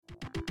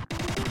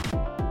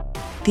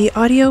The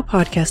audio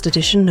podcast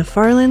edition of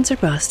Farlands or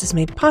Bust is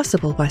made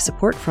possible by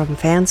support from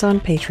fans on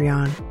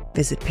Patreon.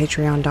 Visit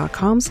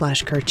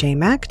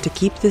patreon.com/KurtJMac to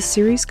keep this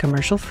series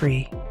commercial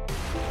free.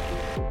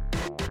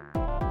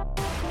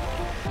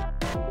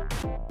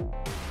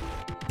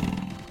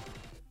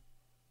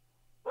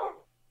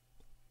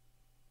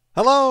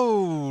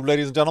 Hello,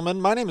 ladies and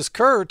gentlemen. My name is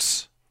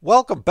Kurt.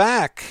 Welcome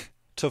back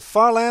to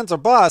Farlands or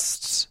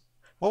Busts.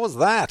 What was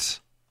that?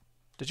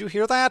 Did you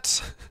hear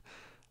that?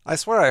 I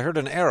swear I heard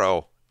an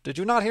arrow. Did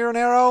you not hear an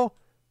arrow?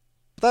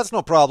 That's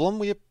no problem.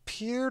 We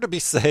appear to be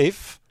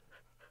safe.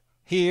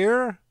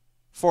 Here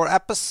for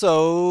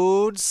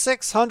episode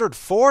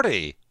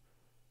 640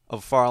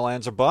 of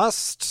Farlands or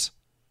Busts.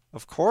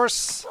 Of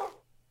course,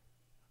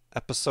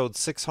 episode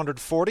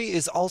 640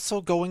 is also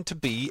going to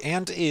be,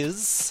 and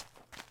is,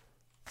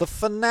 the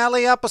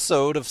finale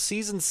episode of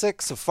Season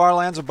 6 of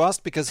Farlands or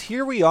Bust, because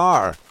here we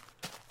are,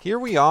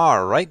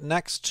 right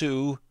next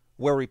to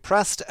where we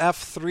pressed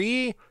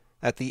F3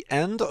 at the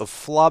end of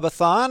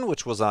Flobathon,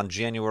 which was on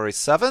January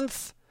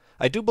 7th.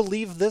 I do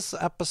believe this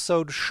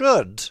episode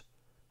should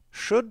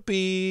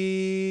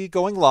be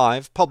going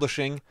live,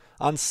 publishing,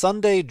 on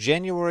Sunday,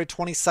 January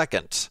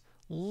 22nd.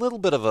 Little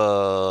bit of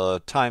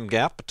a time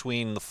gap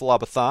between the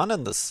Flobathon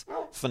and this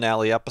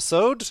finale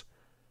episode.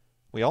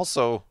 We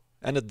also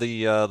ended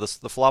the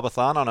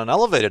Flobathon on an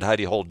elevated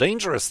hidey hole.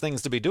 Dangerous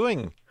things to be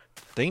doing.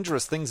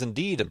 Dangerous things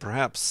indeed, and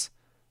perhaps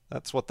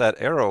that's what that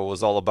arrow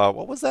was all about.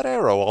 What was that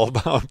arrow all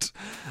about?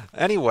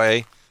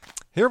 Anyway,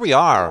 here we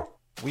are.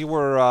 We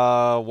were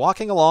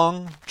walking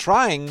along,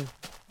 trying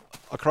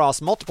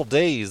across multiple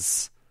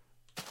days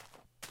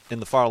in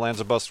the Farlands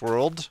or Bust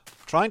world,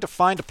 trying to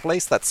find a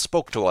place that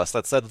spoke to us,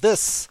 that said,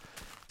 this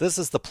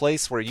is the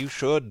place where you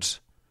should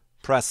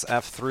press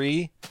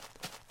F3.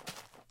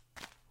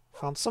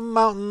 Found some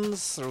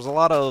mountains. There was a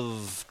lot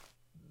of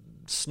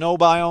snow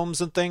biomes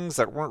and things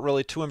that weren't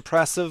really too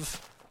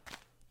impressive.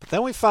 But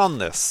then we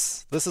found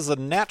this. This is a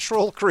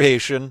natural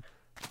creation,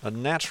 a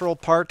natural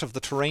part of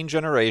the terrain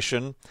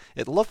generation.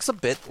 It looks a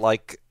bit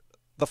like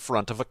the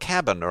front of a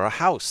cabin or a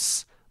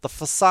house. The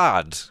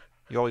facade.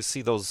 You always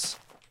see those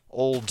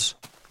old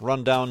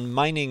rundown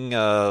mining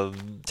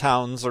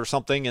towns or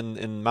something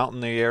in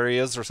mountainy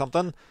areas or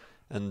something.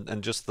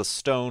 And just the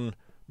stone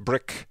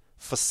brick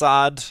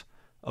facade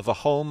of a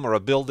home or a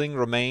building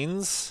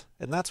remains.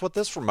 And that's what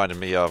this reminded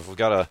me of. We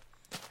got a...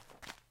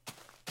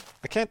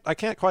 I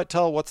can't quite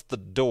tell what the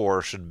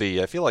door should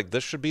be. I feel like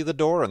this should be the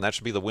door and that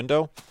should be the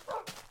window.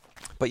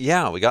 But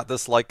yeah, we got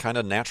this like kind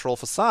of natural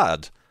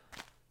facade.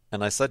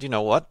 And I said, you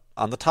know what?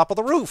 On the top of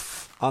the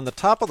roof. On the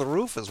top of the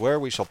roof is where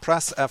we shall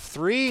press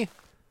F3.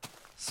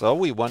 So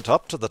we went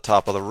up to the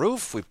top of the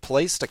roof. We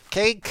placed a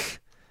cake.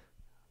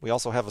 We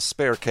also have a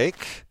spare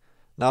cake.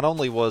 Not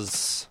only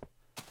was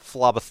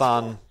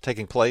Flobathon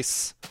taking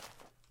place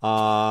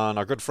on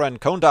our good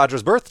friend Cone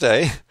Dodger's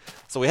birthday,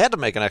 so we had to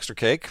make an extra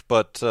cake,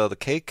 but the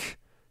cake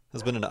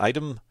has been an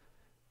item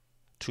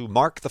to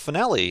mark the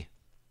finale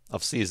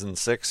of Season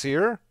 6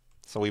 here.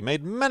 So we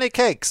made many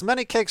cakes.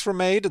 Many cakes were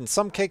made, and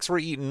some cakes were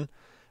eaten.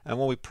 And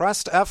when we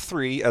pressed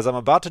F3, as I'm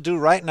about to do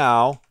right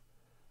now,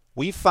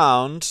 we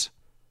found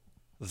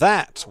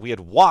that we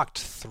had walked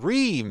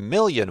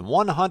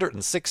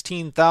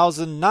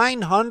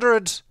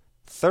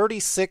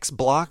 3,116,936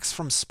 blocks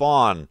from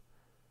spawn.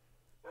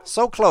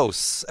 So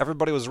close.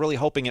 Everybody was really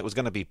hoping it was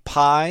going to be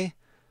pi.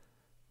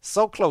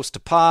 So close to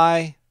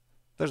pi.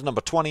 There's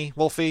number 20,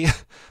 Wolfie.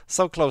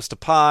 So close to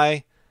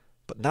pi,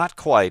 but not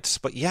quite.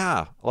 But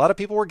yeah, a lot of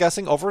people were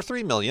guessing over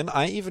 3 million.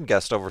 I even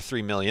guessed over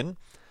 3 million.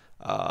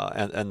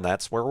 And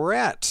that's where we're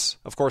at.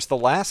 Of course, the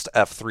last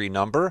F3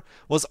 number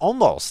was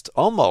almost.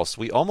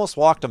 We almost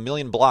walked 1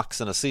 million blocks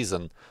in a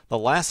season. The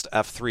last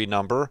F3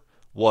 number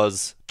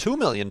was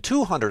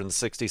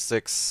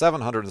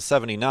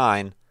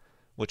 2,266,779,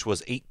 which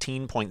was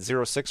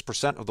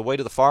 18.06% of the way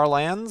to the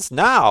Farlands.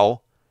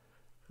 Now,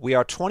 we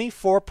are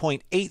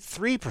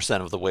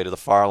 24.83% of the way to the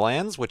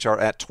Farlands, which are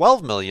at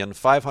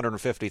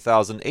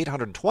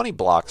 12,550,820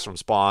 blocks from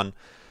spawn.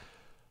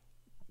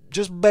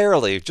 Just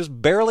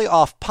barely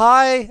off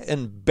pi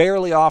and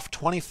barely off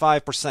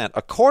 25%.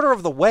 A quarter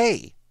of the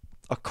way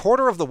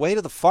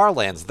to the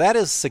Farlands. That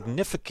is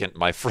significant,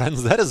 my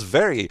friends. That is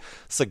very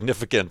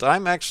significant.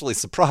 I'm actually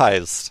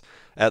surprised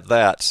at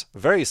that.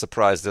 Very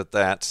surprised at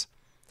that.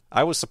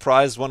 I was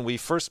surprised when we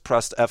first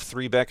pressed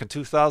F3 back in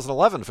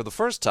 2011 for the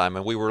first time,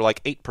 and we were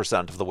like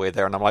 8% of the way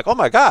there. And I'm like, oh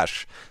my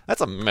gosh,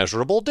 that's a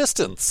measurable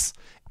distance.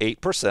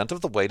 8%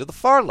 of the way to the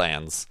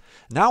Farlands.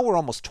 Now we're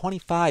almost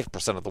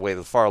 25% of the way to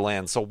the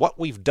Farlands. So what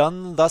we've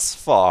done thus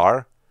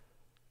far,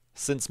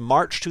 since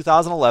March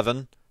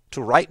 2011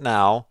 to right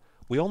now,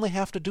 we only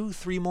have to do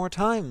 3 more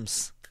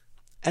times.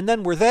 And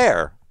then we're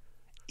there.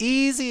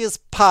 Easy as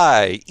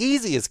pie.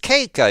 Easy as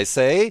cake, I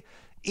say.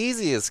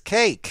 Easy as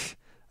cake.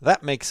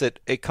 That makes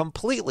it a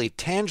completely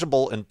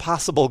tangible and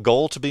possible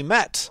goal to be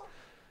met.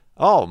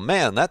 Oh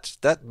man,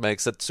 that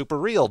makes it super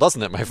real,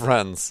 doesn't it, my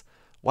friends?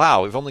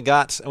 Wow,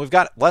 we've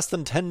got less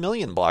than 10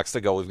 million blocks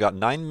to go. We've got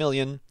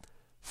 9,000,000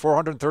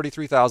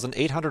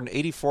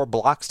 433,884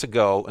 blocks to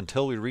go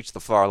until we reach the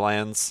far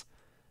lands.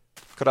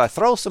 Could I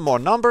throw some more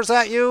numbers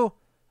at you?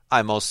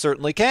 I most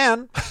certainly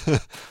can.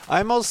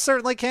 I most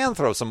certainly can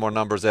throw some more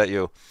numbers at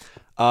you.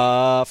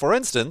 For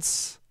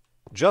instance,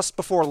 just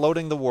before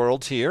loading the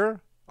world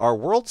here, our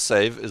world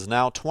save is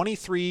now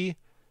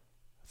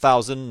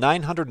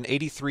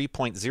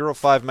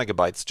 23,983.05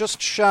 megabytes,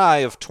 just shy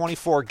of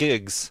 24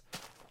 gigs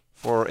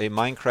for a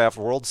Minecraft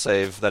world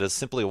save that is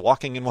simply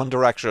walking in one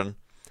direction.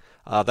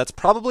 That's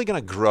probably going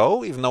to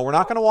grow, even though we're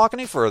not going to walk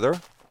any further.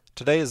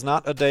 Today is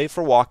not a day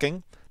for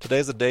walking. Today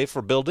is a day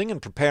for building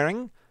and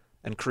preparing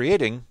and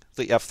creating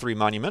the F3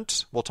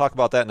 monument. We'll talk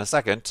about that in a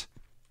second.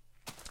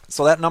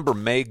 So that number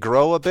may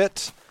grow a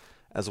bit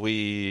as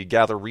we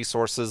gather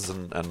resources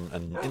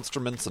and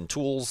instruments and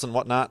tools and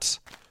whatnot.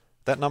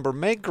 That number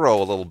may grow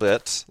a little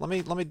bit. Let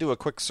me do a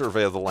quick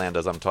survey of the land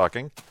as I'm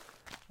talking.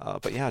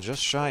 But yeah,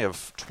 just shy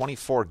of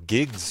 24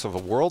 gigs of a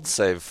world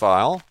save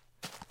file.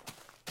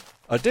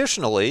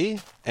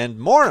 Additionally, and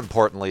more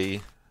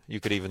importantly, you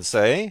could even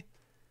say,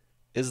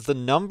 is the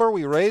number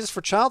we raised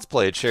for Child's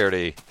Play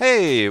charity.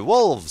 Hey,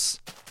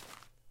 wolves!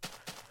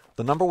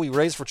 The number we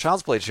raised for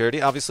Child's Play charity,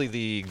 obviously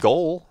the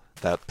goal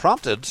that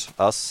prompted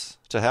us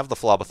to have the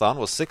Flobathon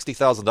was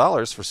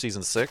 $60,000 for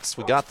Season 6.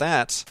 We got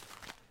that.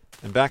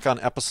 And back on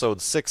episode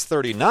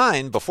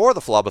 639, before the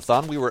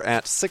Flobathon, we were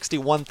at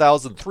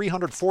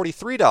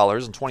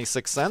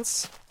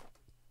 $61,343.26.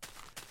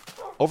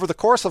 Over the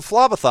course of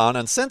Flobathon,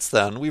 and since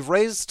then, we've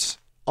raised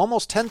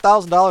almost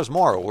 $10,000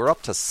 more. We're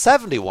up to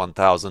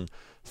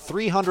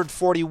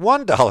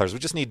 $71,341. We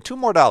just need $2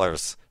 more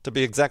to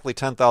be exactly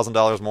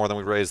 $10,000 more than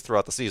we raised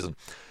throughout the season.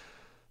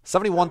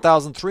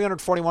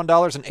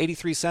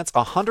 $71,341.83,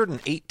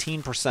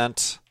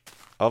 118%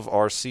 of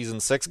our Season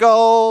 6.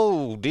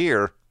 Go,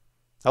 dear.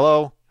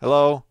 Hello,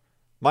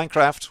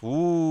 Minecraft.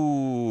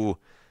 Ooh,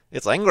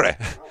 it's angry.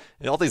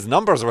 All these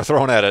numbers were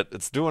thrown at it.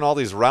 It's doing all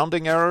these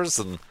rounding errors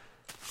and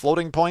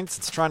floating points.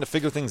 It's trying to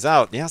figure things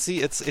out. Yeah,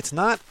 see, it's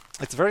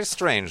very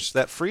strange.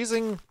 That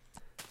freezing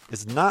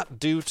is not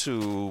due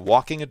to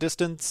walking a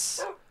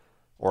distance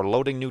or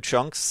loading new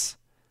chunks.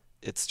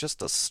 It's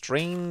just a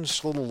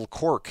strange little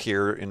quirk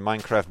here in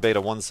Minecraft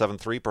Beta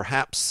 173.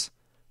 Perhaps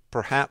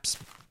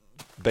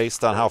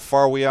based on how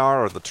far we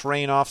are or the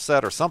terrain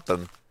offset or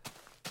something.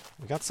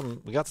 We got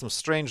some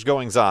strange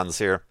goings-ons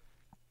here.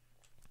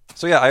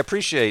 So yeah, I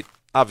appreciate,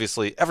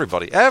 obviously,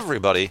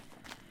 everybody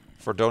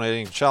for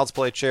donating to Child's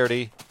Play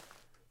charity,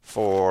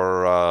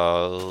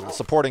 for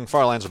supporting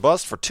Firelands or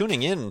Bust, for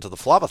tuning in to the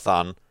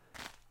Flobathon.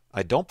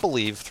 I don't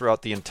believe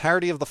throughout the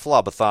entirety of the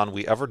Flobathon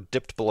we ever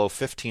dipped below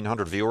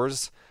 1,500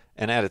 viewers,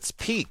 and at its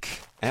peak,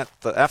 at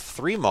the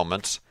F3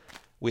 moment,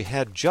 we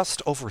had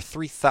just over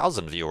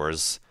 3,000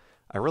 viewers.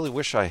 I really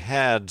wish I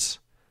had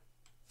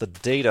the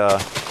data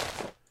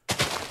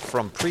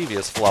from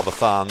previous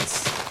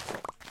Flobathons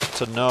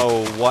to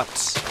know what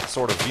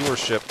sort of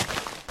viewership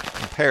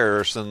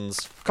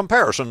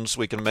comparisons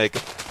we can make.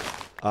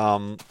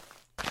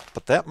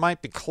 But that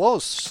might be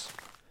close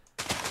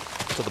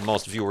to the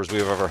most viewers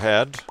we've ever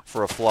had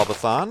for a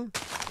Flobathon.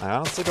 I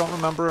honestly don't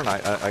remember, and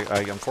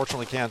I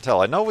unfortunately can't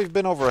tell. I know we've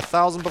been over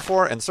 1,000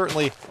 before, and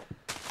certainly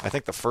I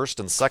think the first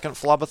and second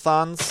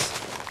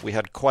Flobathons we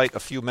had quite a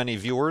few many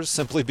viewers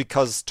simply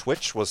because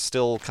Twitch was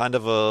still kind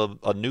of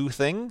a new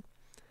thing.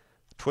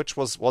 Twitch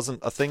wasn't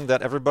a thing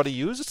that everybody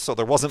used, so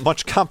there wasn't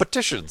much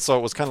competition. So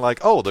it was kind of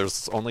like, oh,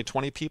 there's only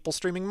 20 people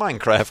streaming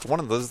Minecraft. One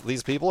of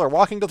these people are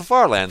walking to the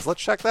Farlands.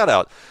 Let's check that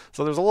out.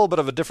 So there's a little bit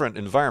of a different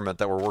environment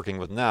that we're working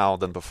with now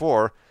than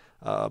before.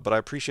 But I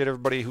appreciate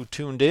everybody who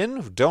tuned in,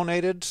 who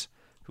donated,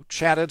 who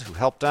chatted, who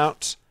helped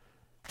out,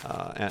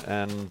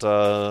 and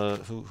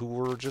who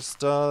were just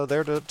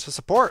there to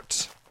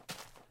support.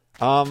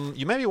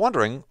 You may be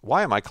wondering,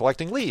 why am I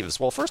collecting leaves?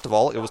 Well, first of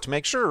all, it was to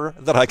make sure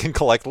that I can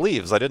collect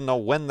leaves. I didn't know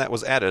when that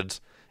was added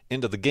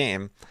into the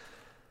game.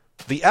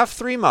 The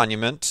F3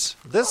 monument,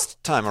 this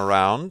time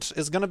around,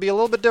 is going to be a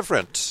little bit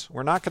different.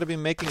 We're not going to be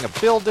making a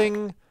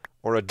building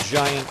or a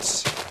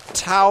giant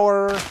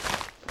tower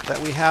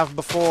that we have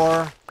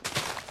before.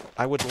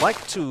 I would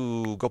like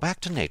to go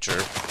back to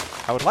nature.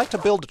 I would like to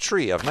build a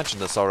tree. I've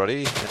mentioned this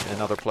already in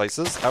other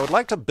places. I would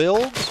like to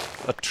build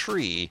a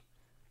tree.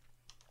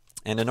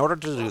 And in order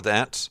to do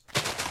that,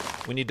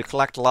 we need to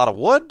collect a lot of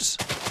wood,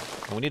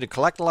 and we need to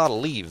collect a lot of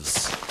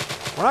leaves.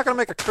 We're not going to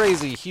make a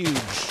crazy, huge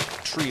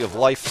tree of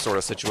life sort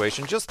of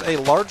situation, just a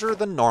larger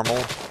than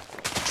normal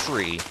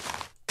tree.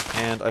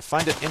 And I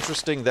find it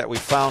interesting that we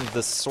found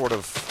this sort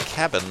of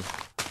cabin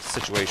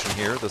situation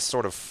here, this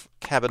sort of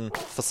cabin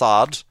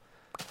facade,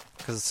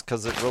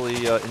 because it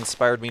really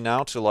inspired me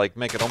now to like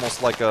make it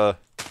almost like a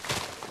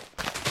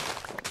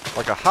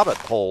hobbit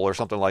hole or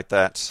something like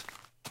that.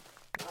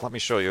 Let me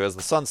show you. As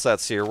the sun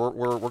sets here,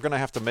 we're going to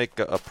have to make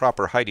a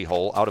proper hidey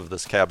hole out of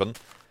this cabin.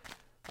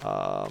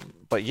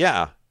 But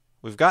yeah,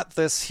 we've got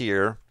this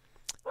here.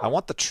 I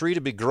want the tree to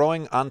be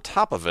growing on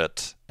top of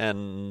it,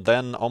 and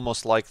then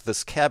almost like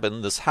this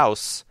cabin, this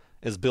house,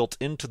 is built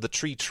into the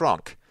tree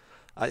trunk.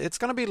 It's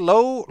going to be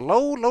low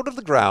to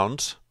the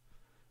ground.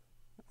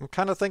 I'm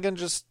kind of thinking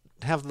just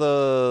have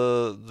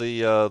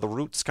the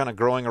roots kind of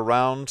growing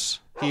around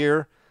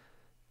here,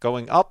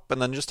 going up,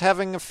 and then just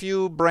having a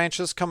few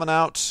branches coming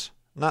out.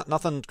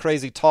 Nothing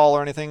crazy tall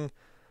or anything.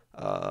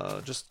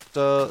 Just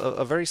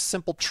a very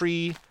simple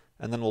tree,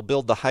 and then we'll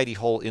build the hidey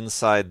hole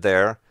inside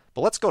there.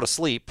 But let's go to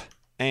sleep,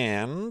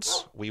 and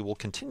we will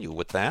continue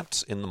with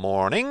that in the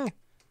morning.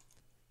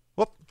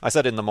 Whoop, I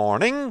said in the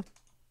morning.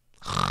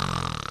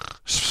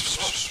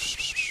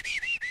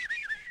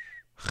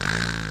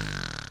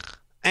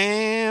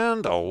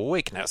 And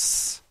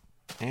awakeness.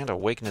 And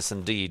awakeness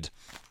indeed.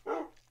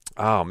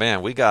 Oh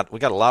man, we got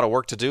a lot of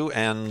work to do,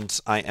 and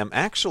I am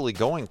actually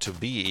going to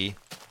be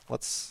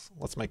let's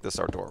make this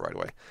our door right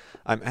away.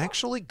 I'm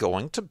actually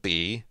going to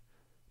be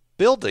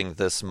building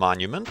this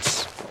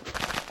monument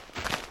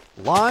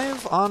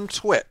live on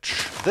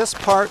Twitch. This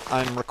part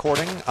I'm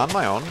recording on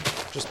my own,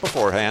 just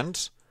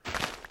beforehand,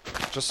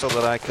 just so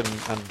that I can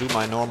do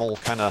my normal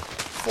kind of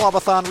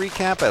Flobathon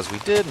recap as we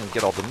did and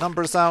get all the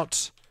numbers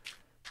out,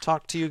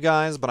 talk to you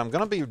guys. But I'm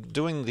going to be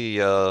doing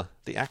the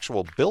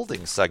actual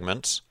building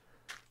segment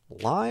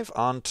live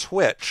on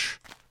Twitch,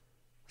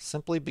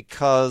 simply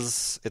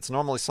because it's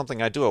normally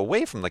something I do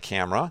away from the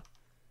camera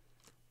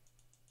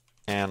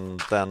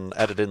and then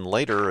edit in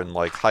later in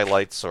like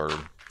highlights or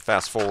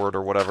fast forward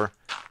or whatever.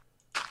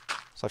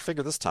 So I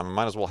figured this time I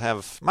might as well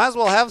have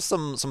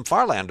some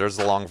Farlanders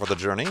along for the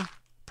journey,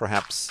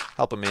 perhaps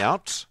helping me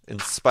out,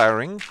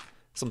 inspiring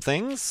some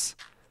things.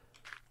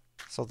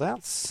 So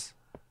that's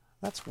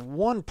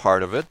one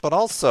part of it, but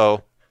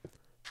also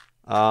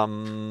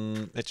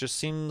it just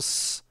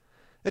seems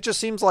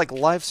like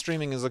live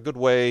streaming is a good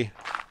way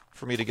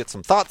for me to get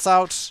some thoughts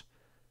out,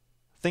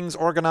 things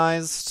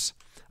organized.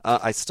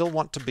 I still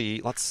want to be.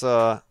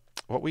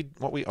 What we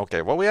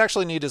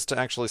actually need is to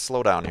actually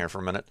slow down here for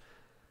a minute.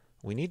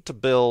 We need to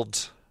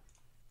build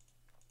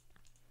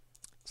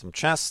some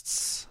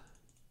chests.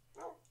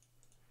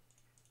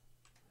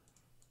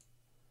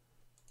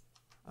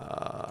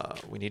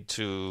 We need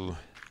to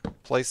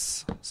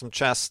place some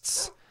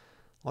chests.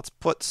 Let's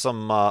put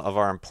some of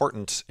our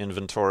important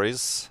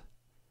inventories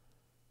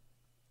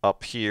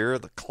up here.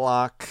 The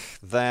clock,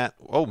 that...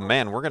 Oh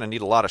man, we're going to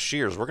need a lot of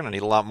shears. We're going to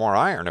need a lot more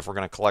iron if we're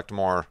going to collect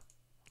more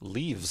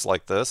leaves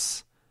like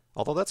this.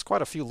 Although that's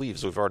quite a few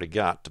leaves we've already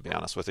got, to be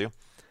honest with you.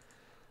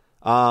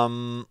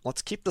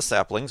 Let's keep the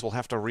saplings. We'll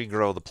have to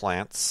regrow the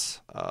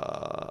plants.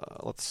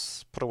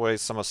 Let's put away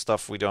some of the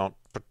stuff we don't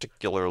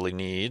particularly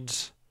need.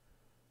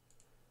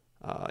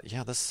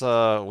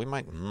 We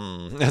might...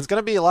 It's going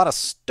to be a lot of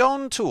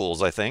stone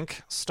tools, I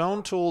think.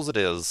 Stone tools it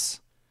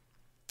is.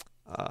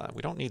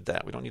 We don't need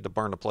that. We don't need to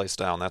burn the place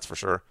down, that's for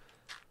sure.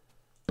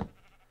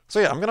 So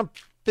yeah, I'm going to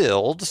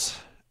build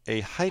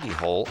a hidey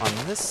hole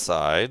on this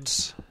side.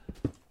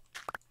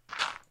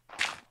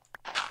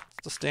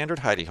 It's a standard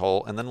hidey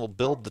hole, and then we'll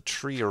build the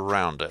tree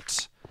around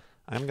it.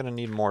 I'm going to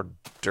need more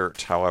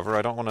dirt, however.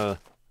 I don't want to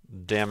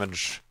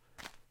damage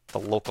the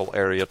local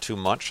area too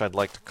much. I'd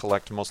like to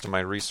collect most of my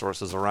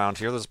resources around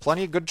here. There's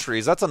plenty of good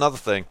trees. That's another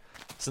thing.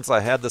 Since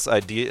I had this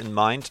idea in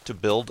mind to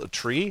build a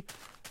tree,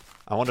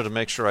 I wanted to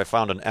make sure I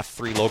found an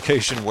F3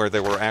 location where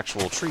there were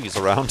actual trees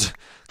around,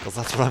 because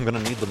that's where I'm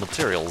going to need the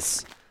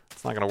materials.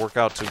 It's not going to work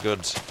out too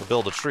good to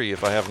build a tree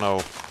if I have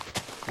no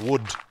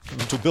wood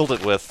to build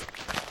it with.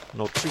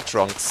 No tree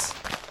trunks.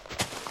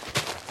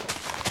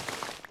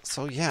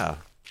 So yeah,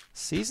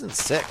 Season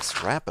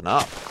 6, wrapping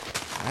up.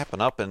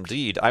 Wrapping up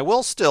indeed. I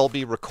will still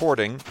be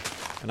recording,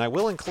 and I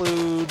will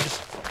include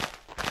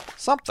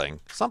something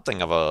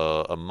of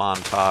a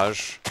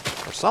montage,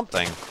 or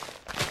something,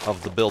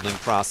 of the building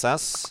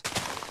process.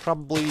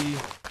 Probably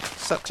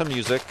set to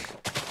music.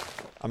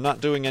 I'm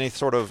not doing any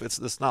sort of...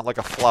 It's not like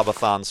a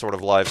Flobathon sort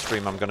of live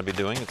stream I'm going to be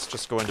doing. It's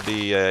just going to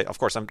be... of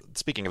course, I'm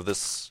speaking of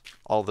this...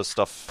 All this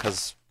stuff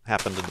has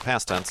happened in the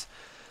past tense.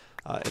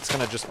 It's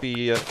going to just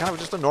be kind of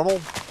just a normal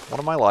one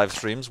of my live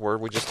streams where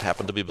we just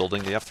happen to be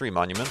building the F3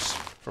 monument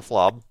for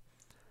Flob.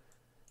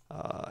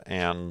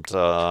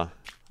 I'll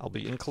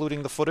be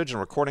including the footage and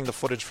recording the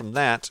footage from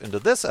that into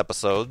this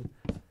episode.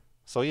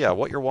 So yeah,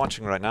 what you're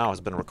watching right now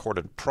has been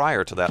recorded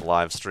prior to that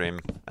live stream,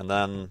 and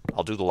then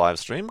I'll do the live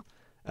stream,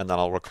 and then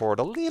I'll record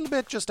a little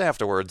bit just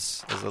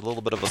afterwards as a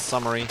little bit of a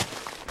summary.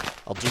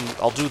 I'll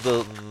do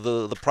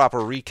the proper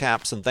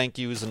recaps and thank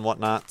yous and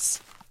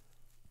whatnots.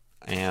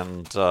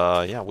 And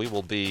yeah, we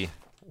will be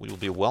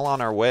well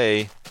on our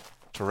way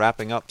to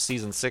wrapping up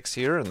Season 6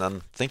 here, and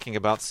then thinking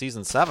about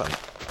Season 7,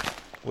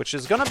 which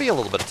is going to be a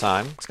little bit of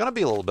time. It's going to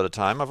be a little bit of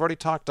time. I've already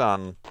talked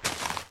on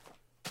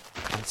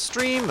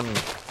stream,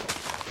 and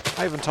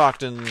I even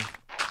talked in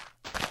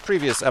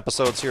previous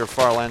episodes here of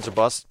Farlands or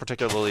Bust,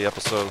 particularly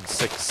episode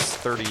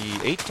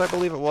 638, I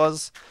believe it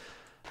was,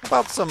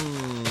 about some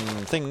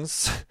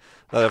things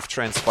that have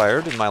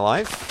transpired in my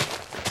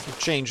life, some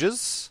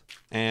changes.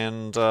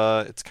 And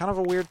it's kind of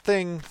a weird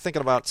thing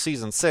thinking about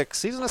Season 6.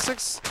 Season of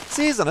 6?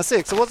 Season of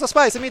 6. It was a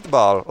spicy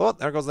meatball. Oh,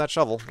 there goes that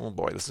shovel. Oh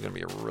boy, this is going to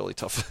be a really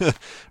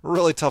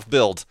tough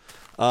build.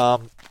 Yeah,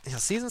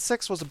 Season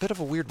 6 was a bit of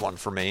a weird one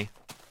for me,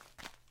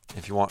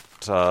 if you want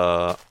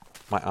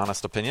my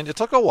honest opinion. It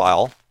took a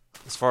while,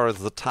 as far as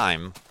the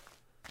time.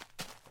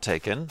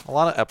 taken, a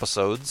lot of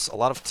episodes, a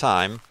lot of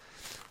time.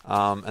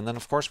 And then,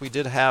 of course, we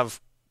did have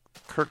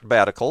Kurt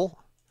Badical,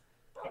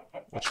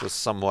 which was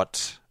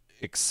somewhat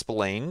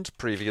explained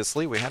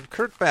previously. We had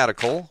Kurt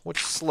Badical,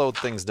 which slowed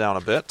things down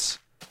a bit.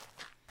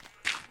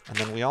 And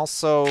then we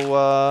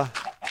also,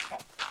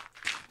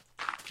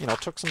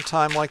 took some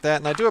time like that,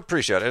 and I do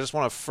appreciate it. I just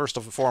want to first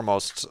and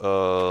foremost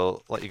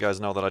let you guys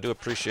know that I do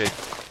appreciate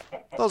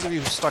those of you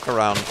who stuck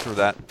around through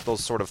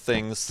those sort of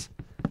things.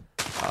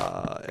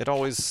 It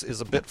always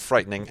is a bit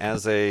frightening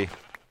as a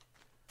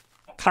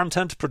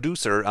content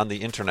producer on the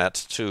internet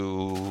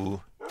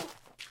to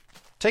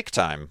take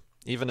time,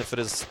 even if it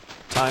is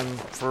time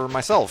for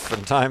myself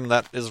and time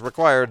that is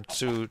required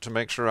to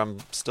make sure I'm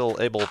still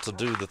able to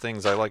do the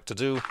things I like to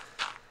do,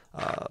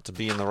 to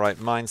be in the right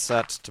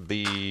mindset, to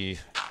be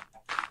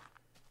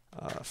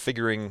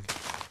figuring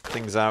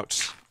things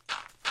out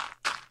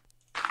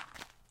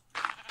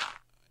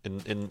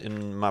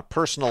in my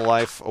personal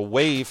life,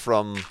 away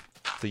from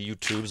the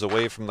YouTubes,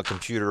 away from the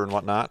computer and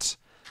whatnot.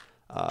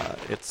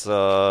 It's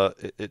a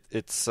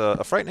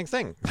frightening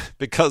thing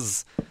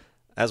because,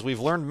 as we've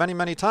learned many,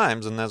 many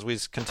times, and as we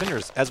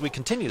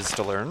continues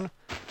to learn,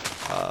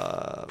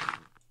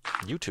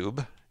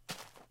 YouTube,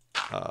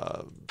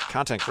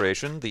 content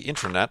creation, the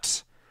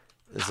internet,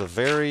 is a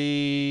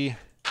very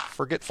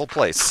forgetful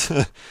place.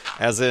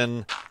 As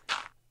in,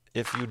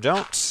 if you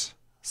don't,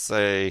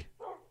 say,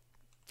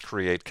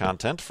 create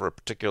content for a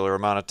particular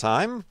amount of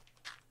time,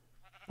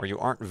 or you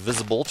aren't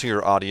visible to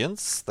your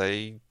audience,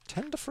 they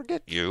tend to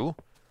forget you.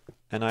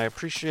 And I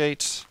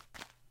appreciate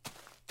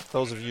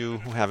those of you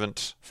who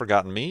haven't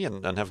forgotten me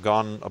and have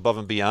gone above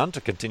and beyond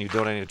to continue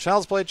donating to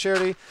Child's Play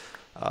charity,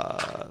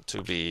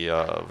 to be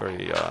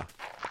very...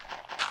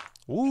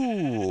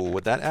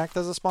 would that act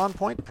as a spawn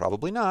point?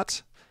 Probably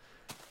not.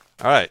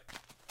 Alright.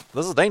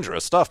 This is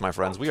dangerous stuff, my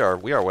friends. We are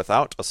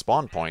without a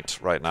spawn point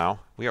right now.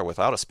 We are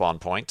without a spawn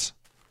point.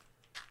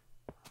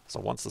 So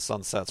once the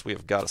sun sets, we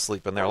have got to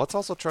sleep in there. Let's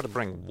also try to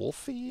bring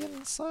Wolfie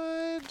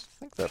inside. I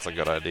think that's a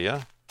good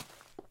idea.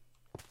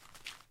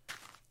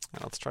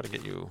 Now let's try to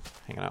get you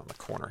hanging out in the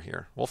corner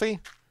here. Wolfie?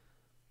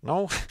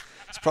 No?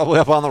 It's probably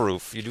up on the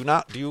roof. You do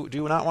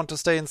you not want to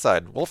stay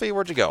inside? Wolfie,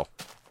 where'd you go?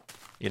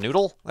 You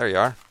noodle? There you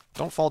are.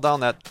 Don't fall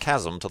down that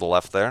chasm to the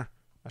left there.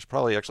 I should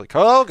probably actually...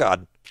 Oh,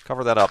 God.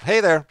 Cover that up.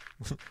 Hey there.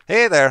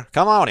 Hey there.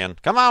 Come on in.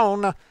 Come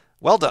on.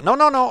 Well done. No.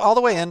 All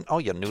the way in. Oh,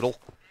 you noodle.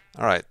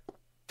 All right.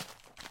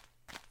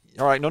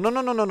 All right. No.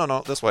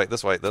 This way.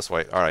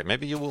 All right.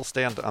 Maybe you will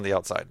stand on the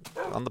outside,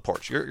 on the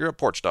porch. You're a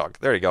porch dog.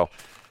 There you go.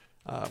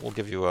 We'll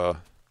give you a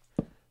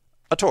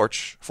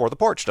torch for the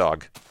porch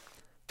dog.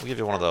 We'll give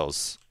you one of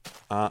those.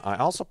 I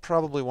also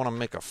probably want to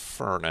make a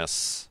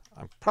furnace.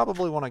 I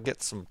probably want to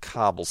get some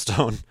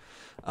cobblestone.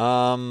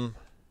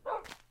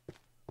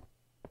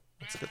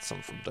 Let's get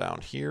some from down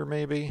here,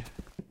 maybe.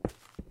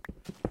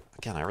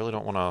 Again, I really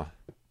don't want to...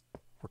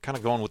 We're kind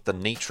of going with the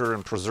nature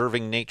and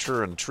preserving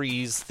nature and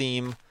trees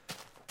theme.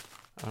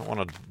 I don't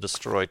want to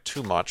destroy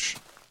too much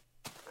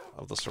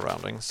of the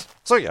surroundings.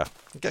 So yeah,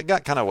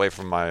 got kind of away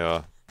from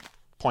my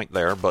point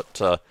there,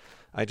 but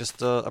I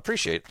just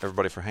appreciate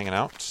everybody for hanging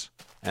out,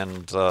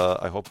 and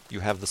I hope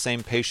you have the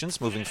same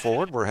patience moving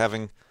forward. We're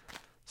having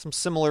some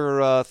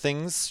similar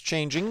things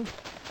changing.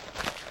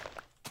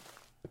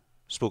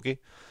 Spooky.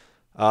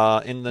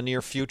 In the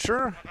near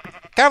future.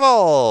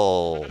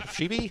 Careful,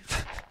 sheepy!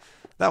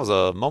 That was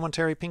a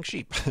momentary pink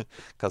sheep,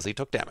 because he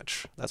took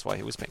damage. That's why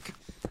he was pink.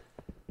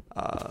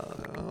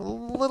 A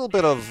little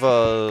bit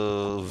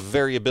of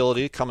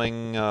variability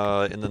coming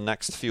in the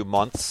next few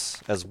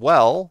months as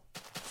well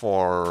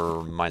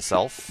for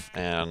myself,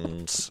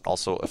 and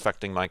also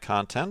affecting my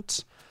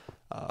content.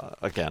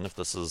 Again, if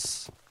this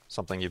is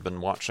something you've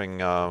been watching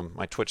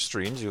my Twitch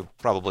streams, you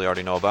probably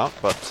already know about,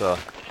 but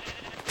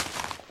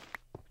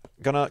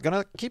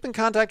gonna keep in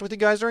contact with you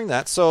guys during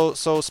that. So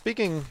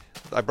speaking,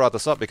 I brought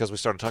this up because we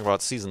started talking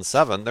about Season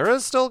 7.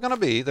 There's gonna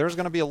be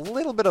a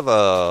little bit of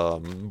a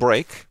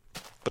break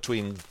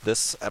between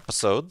this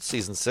episode,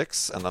 Season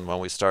 6, and then when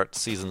we start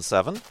Season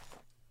 7.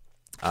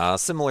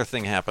 Similar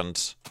thing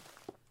happened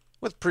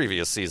with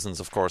previous seasons,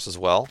 of course, as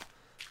well.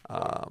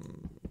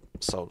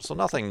 So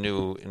nothing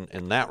new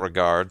in that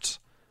regard,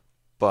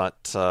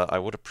 but I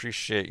would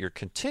appreciate your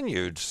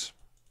continued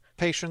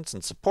patience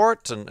and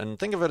support, and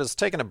think of it as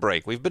taking a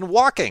break. We've been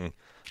walking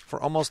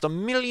for almost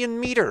 1,000,000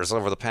 meters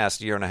over the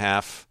past year and a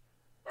half.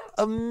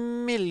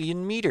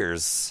 1,000,000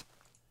 meters.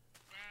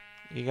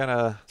 You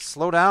gotta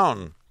slow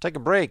down, take a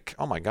break.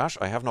 Oh my gosh,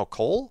 I have no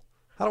coal?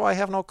 How do I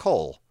have no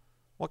coal?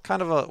 What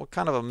kind of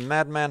a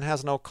madman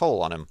has no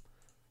coal on him?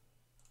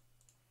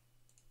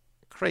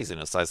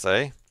 Craziness, I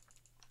say.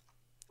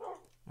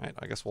 Alright,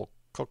 I guess we'll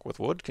cook with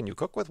wood. Can you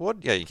cook with wood?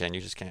 Yeah, you can. You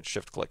just can't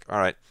shift click.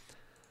 Alright.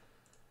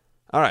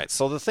 Alright,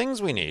 so the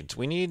things we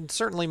need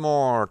certainly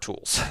more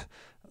tools.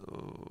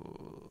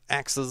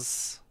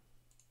 Axes,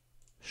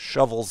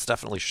 shovels,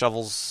 definitely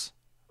shovels,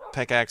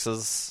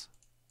 pickaxes.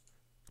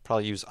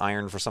 Probably use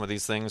iron for some of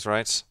these things,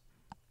 right?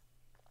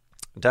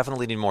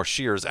 Definitely need more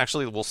shears.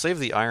 Actually, we'll save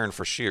the iron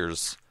for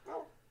shears,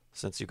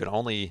 since you can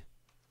only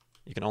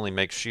You can only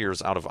make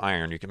shears out of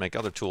iron. You can make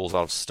other tools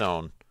out of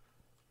stone.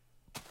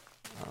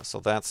 So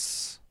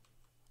that's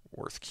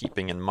worth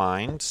keeping in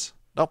mind.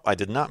 Nope, I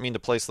did not mean to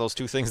place those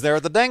two things there.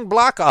 The dang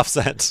block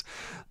offset!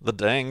 The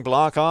dang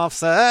block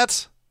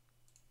offset!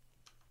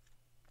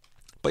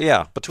 But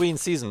yeah, between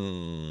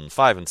season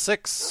 5 and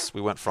 6,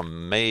 we went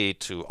from May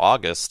to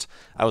August.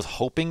 I was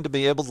hoping to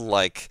be able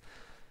to,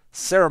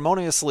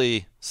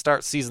 ceremoniously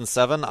start season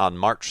 7 on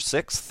March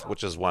 6th,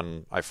 which is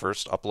when I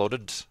first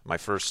uploaded my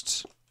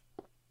first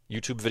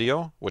YouTube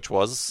video, which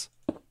was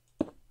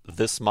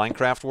this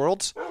Minecraft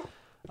world.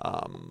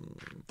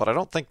 But I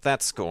don't think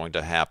that's going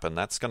to happen.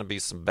 That's going to be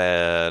some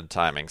bad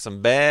timing.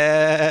 Some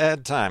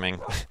bad timing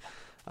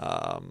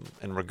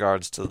in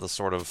regards to the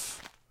sort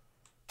of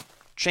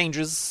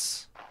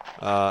changes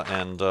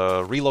and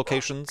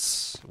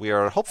relocations we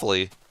are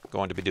hopefully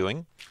going to be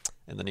doing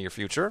in the near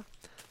future.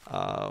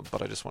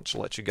 But I just want to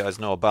let you guys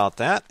know about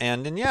that.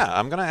 And then, yeah,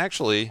 I'm going to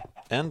actually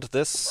end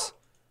this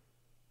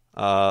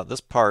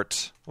this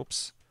part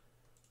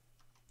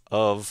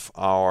of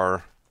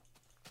our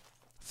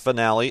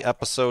finale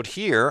episode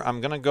here. I'm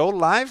going to go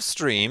live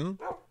stream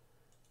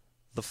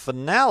the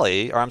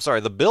finale, or I'm sorry,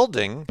 the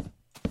building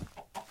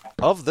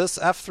of this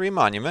F3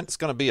 monument. It's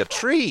going to be a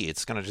tree.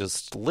 It's going to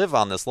just live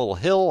on this little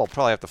hill. I'll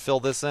probably have to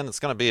fill this in. It's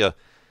going to be a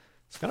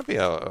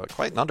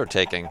quite an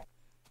undertaking.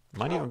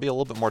 Might even be a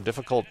little bit more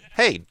difficult.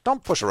 Hey,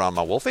 don't push around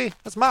my wolfie.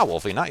 That's my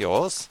wolfie, not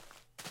yours.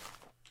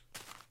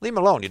 Leave him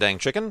alone, you dang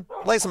chicken.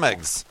 Lay some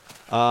eggs.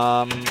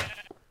 So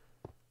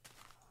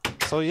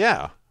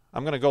yeah,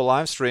 I'm going to go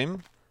live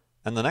stream,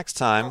 and the next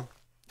time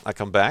I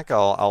come back,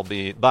 I'll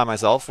be by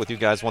myself with you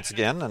guys once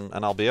again,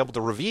 and I'll be able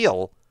to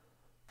reveal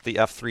the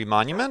F3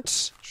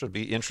 monument. Should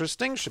be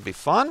interesting, should be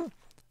fun,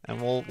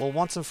 and we'll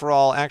once and for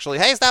all actually...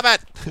 Hey, stop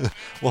it!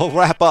 We'll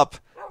wrap up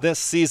this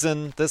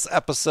season, this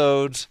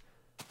episode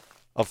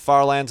of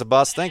Far Lands or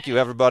Bust. Thank you,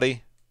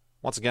 everybody,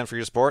 once again for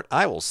your support.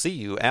 I will see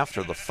you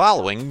after the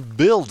following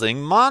building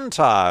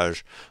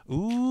montage.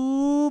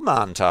 Ooh,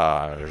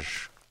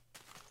 montage.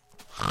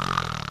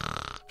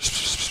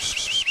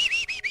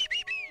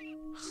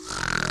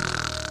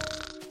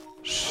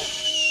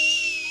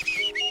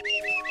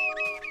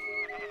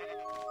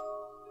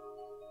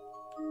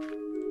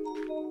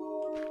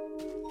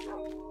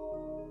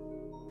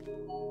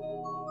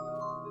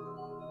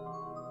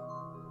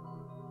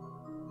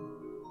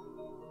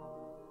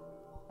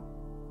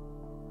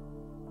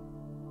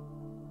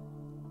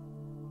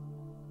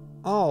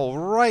 All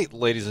right,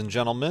 ladies and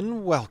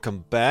gentlemen,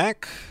 welcome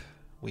back.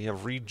 We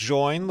have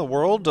rejoined the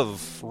world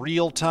of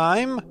real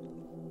time,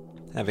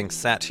 having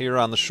sat here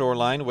on the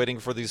shoreline waiting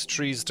for these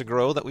trees to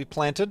grow that we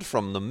planted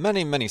from the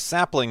many, many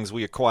saplings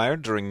we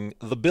acquired during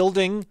the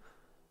building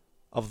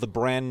of the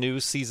brand new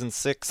Season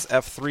 6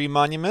 F3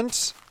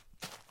 monument.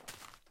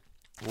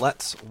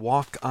 Let's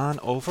walk on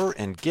over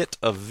and get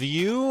a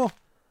view.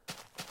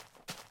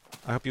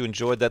 I hope you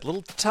enjoyed that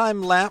little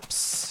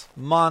time-lapse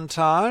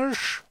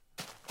montage.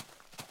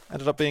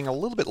 Ended up being a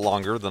little bit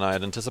longer than I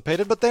had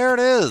anticipated, but there it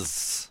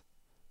is.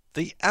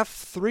 The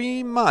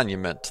F3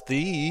 monument.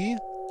 The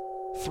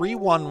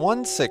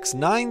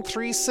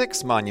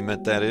 3116936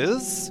 monument, that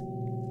is.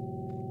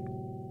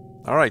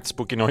 Alright,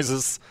 spooky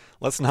noises.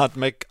 Let's not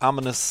make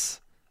ominous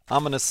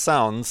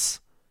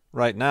sounds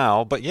right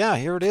now. But yeah,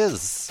 here it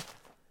is.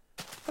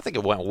 I think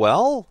it went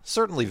well.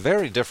 Certainly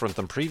very different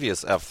than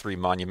previous F3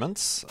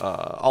 monuments.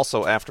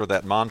 Also, after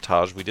that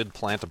montage, we did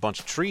plant a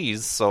bunch of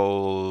trees,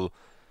 so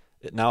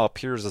it now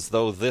appears as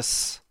though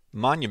this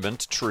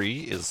monument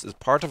tree is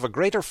part of a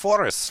greater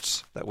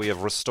forest that we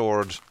have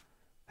restored,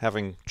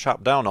 having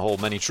chopped down a whole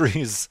many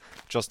trees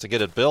just to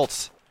get it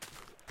built.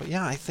 But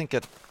yeah, I think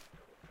it...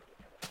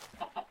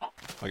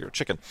 Oh, you're a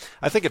chicken.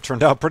 I think it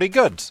turned out pretty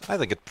good. I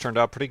think it turned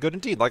out pretty good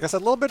indeed. Like I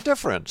said, a little bit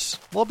different.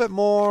 A little bit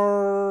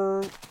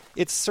more...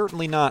 It's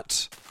certainly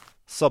not...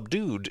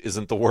 Subdued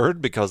isn't the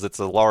word, because it's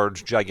a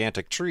large,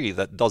 gigantic tree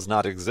that does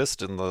not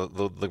exist in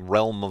the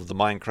realm of the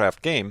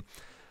Minecraft game.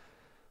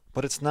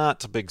 But it's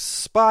not a big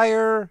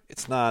spire,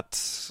 it's not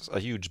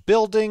a huge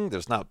building,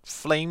 there's not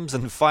flames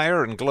and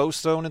fire and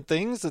glowstone and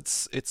things.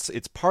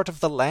 It's part of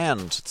the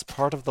land. It's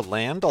part of the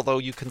land, although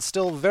you can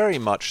still very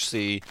much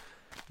see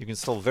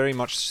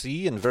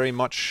and very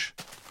much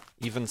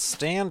even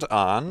stand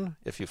on,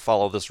 if you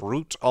follow this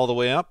route all the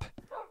way up,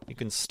 you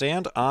can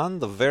stand on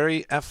the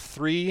very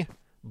F3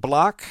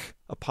 block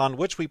upon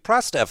which we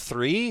pressed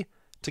F3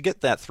 to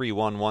get that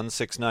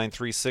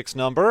 3116936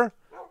 number.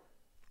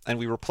 And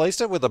we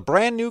replaced it with a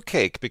brand new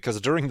cake, because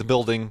during the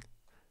building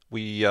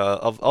we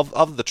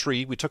of the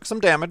tree, we took some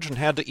damage and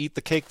had to eat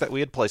the cake that we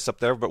had placed up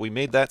there, but we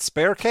made that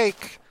spare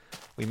cake.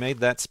 We made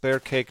that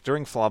spare cake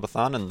during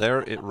Flobathon, and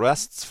there it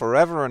rests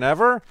forever and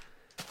ever.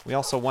 We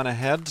also went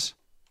ahead,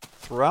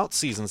 throughout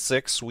Season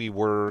 6, we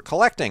were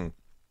collecting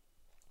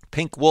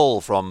pink wool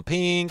from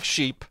pink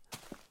sheep,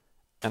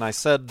 and I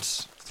said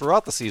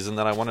throughout the season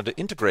that I wanted to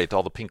integrate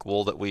all the pink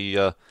wool that we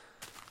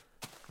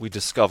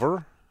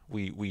discover.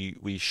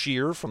 We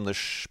shear from the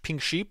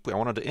pink sheep. I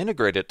wanted to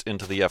integrate it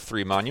into the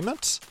F3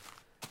 monument.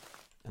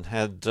 and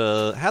had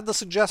the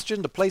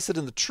suggestion to place it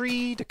in the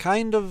tree to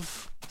kind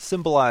of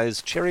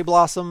symbolize cherry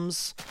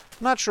blossoms.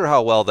 I'm not sure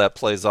how well that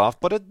plays off,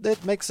 but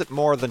it makes it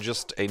more than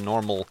just a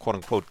normal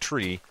quote-unquote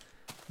tree.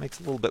 Makes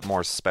it a little bit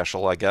more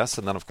special, I guess.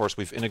 And then, of course,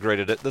 we've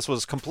integrated it. This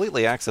was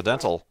completely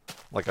accidental,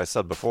 like I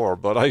said before,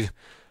 but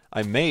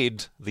I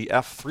made the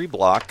F3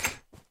 block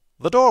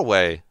the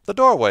doorway. The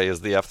doorway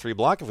is the F3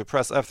 block. If we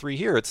press F3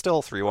 here, it's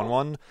still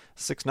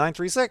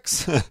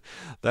 311-6936.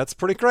 That's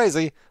pretty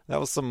crazy.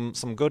 That was some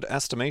good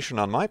estimation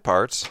on my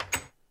part.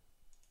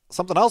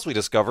 Something else we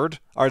discovered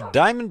are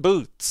diamond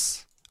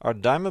boots. Our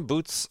diamond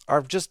boots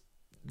are just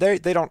they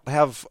don't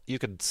have, you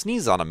could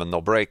sneeze on them and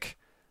they'll break.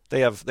 They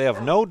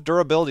have no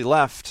durability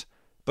left.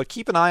 But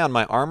keep an eye on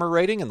my armor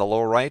rating in the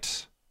lower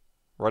right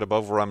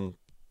above where I'm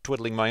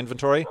twiddling my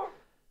inventory.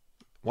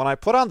 When I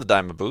put on the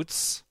diamond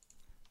boots,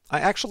 I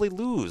actually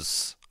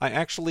lose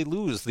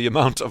the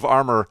amount of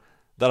armor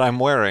that I'm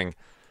wearing.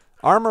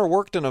 Armor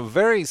worked in a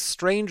very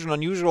strange and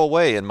unusual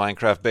way in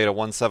Minecraft Beta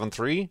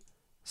 1.7.3.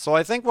 So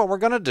I think what we're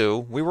going to do,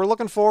 we were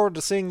looking forward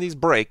to seeing these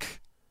break,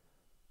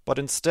 but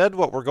instead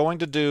what we're going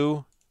to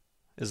do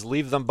is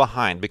leave them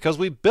behind, because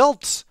we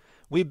built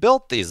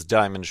these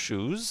diamond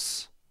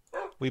shoes.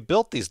 We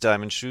built these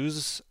diamond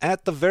shoes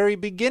at the very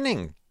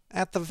beginning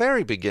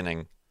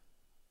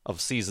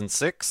of Season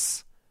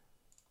 6.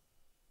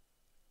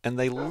 And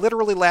they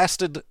literally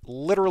lasted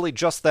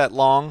just that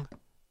long.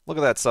 Look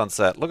at that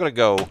sunset. Look at it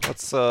go.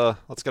 Let's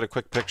get a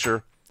quick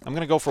picture. I'm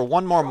going to go for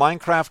one more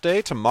Minecraft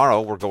day.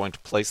 Tomorrow we're going to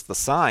place the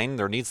sign.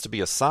 There needs to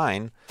be a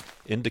sign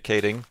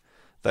indicating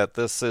that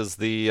this is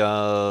the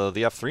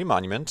F3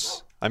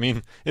 monument. I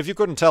mean, if you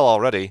couldn't tell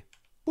already,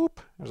 boop,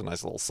 there's a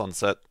nice little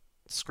sunset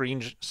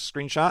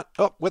screenshot.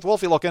 Oh, with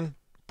Wolfie looking.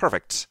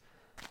 Perfect.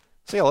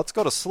 So yeah, let's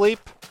go to sleep.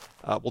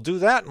 We'll do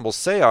that, and we'll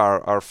say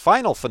our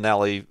final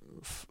finale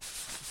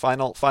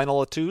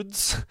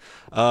finalitudes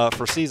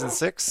for Season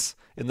 6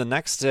 in the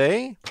next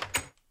day.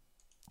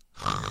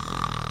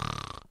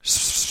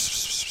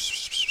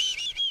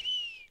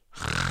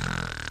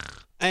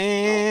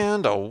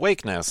 And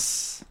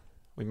awakeness.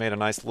 We made a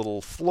nice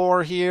little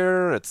floor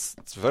here. It's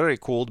very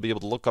cool to be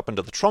able to look up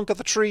into the trunk of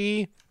the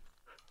tree.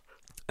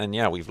 And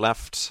yeah, we've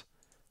got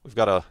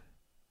to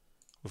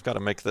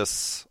make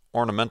this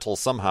ornamental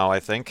somehow, I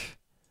think.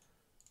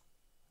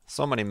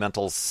 So many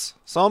mentals.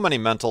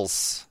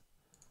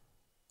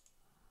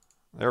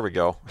 There we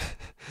go.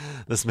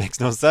 This makes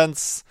no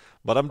sense,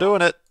 but I'm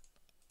doing it.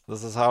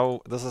 This is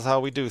how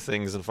we do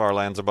things in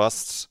Farlands or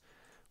Busts.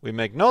 We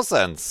make no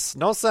sense.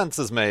 No sense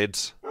is made.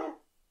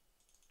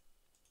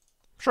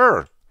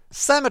 Sure.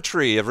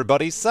 Symmetry,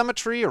 everybody.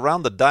 Symmetry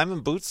around the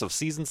diamond boots of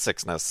Season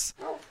 6-ness.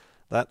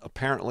 That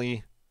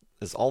apparently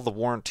is all the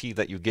warranty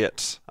that you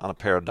get on a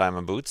pair of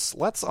diamond boots.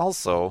 Let's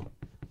also...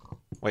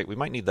 Wait, we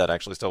might need that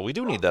actually still. We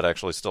do need that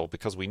actually still,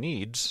 because we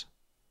need...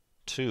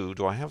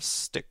 Do I have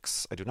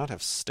sticks? I do not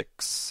have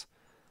sticks.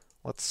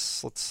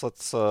 Let's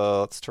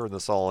turn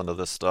this all into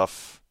this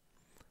stuff.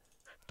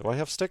 Do I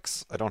have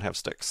sticks? I don't have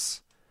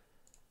sticks.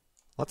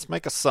 Let's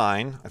make a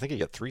sign. I think you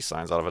get 3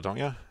 signs out of it, don't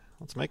you?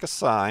 Let's make a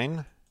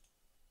sign.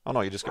 Oh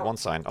no, you just get 1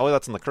 sign. Oh,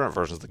 that's in the current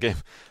versions of the game.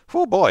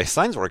 Oh boy,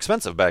 signs were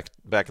expensive back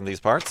in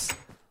these parts.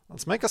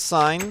 Let's make a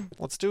sign.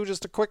 Let's do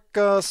just a quick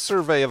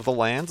survey of the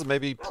lands and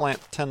maybe plant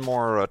 10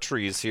 more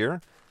trees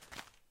here.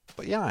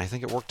 But yeah, I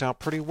think it worked out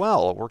pretty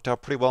well. It worked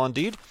out pretty well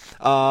indeed.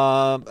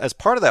 As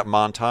part of that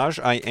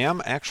montage, I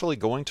am actually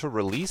going to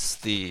release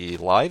the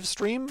live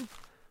stream.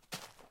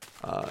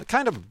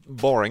 Kind of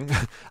boring.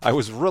 I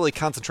was really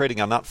concentrating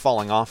on not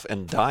falling off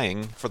and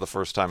dying for the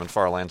first time in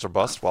Farlands or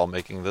Bust while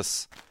making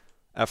this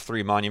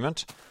F3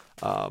 monument.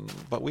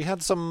 But we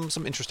had some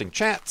interesting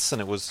chats,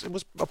 and it was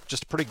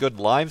just a pretty good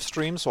live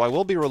stream. So I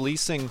will be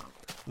releasing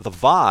the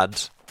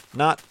VOD,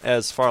 not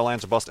as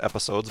Farlands or Bust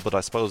episodes, but I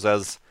suppose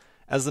as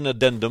an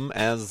addendum,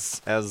 as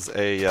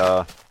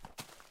a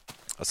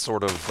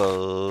sort of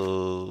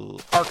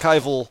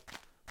archival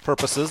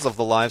purposes of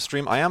the live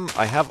stream. I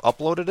have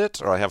uploaded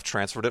it, or I have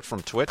transferred it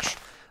from Twitch.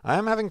 I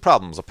am having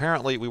problems.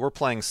 Apparently, we were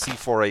playing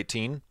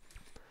C418,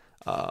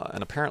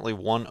 and apparently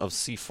one of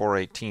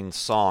C418's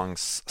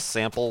songs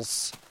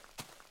samples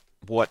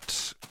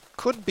what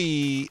could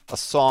be a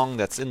song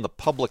that's in the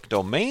public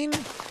domain,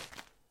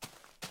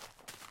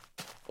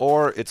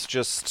 or it's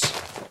just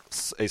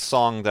a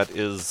song that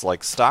is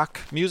like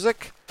stock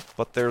music.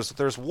 But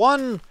there's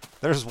one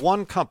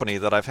company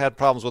that I've had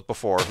problems with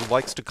before who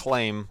likes to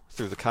claim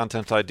through the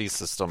Content ID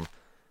system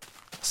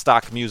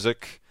stock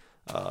music,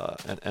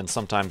 and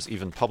sometimes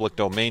even public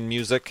domain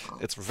music.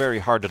 It's very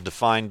hard to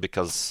define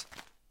because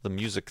the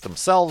music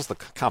themselves, the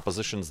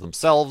compositions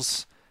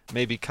themselves,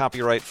 may be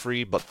copyright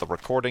free, but the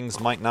recordings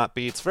might not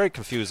be. It's very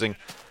confusing,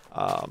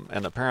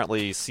 and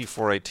apparently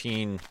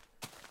C418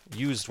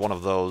 used one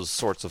of those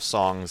sorts of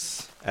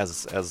songs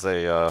as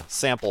a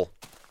sample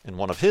in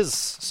one of his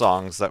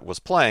songs that was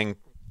playing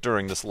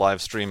during this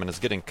live stream and is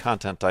getting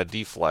Content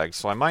ID flagged.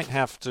 So I might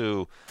have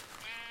to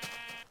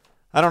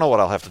I don't know what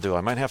I'll have to do. I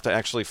might have to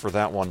actually, for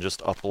that one,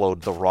 just upload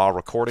the raw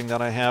recording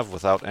that I have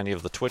without any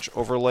of the Twitch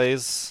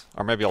overlays.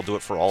 Or maybe I'll do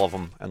it for all of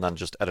them and then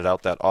just edit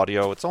out that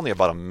audio. It's only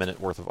about a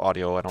minute worth of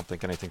audio. I don't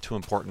think anything too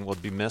important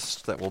would be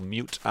missed that will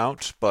mute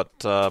out. But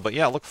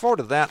yeah, look forward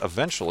to that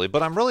eventually.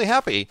 But I'm really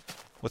happy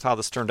with how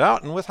this turned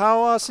out and with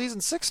how Season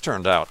 6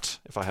 turned out,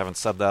 if I haven't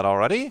said that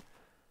already.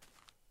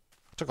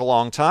 It took a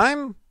long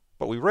time,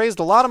 but we raised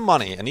a lot of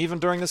money. And even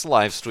during this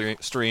live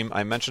stream,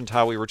 I mentioned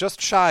how we were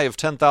just shy of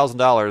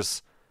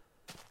 $10,000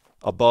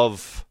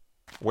 above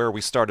where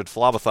we started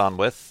Flobathon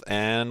with,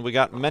 and we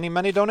got many,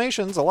 many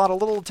donations, a lot of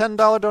little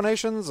 $10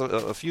 donations,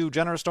 a few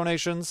generous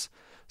donations.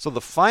 So the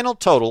final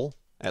total,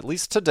 at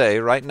least today,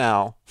 right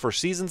now, for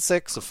Season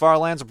 6 of Far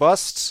Lands or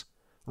Bust,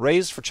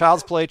 raised for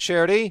Child's Play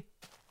charity,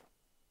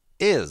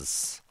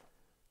 is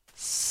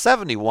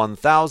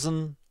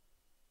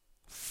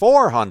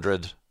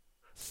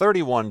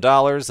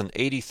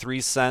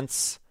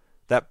 $71,431.83.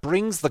 That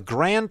brings the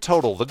grand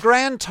total,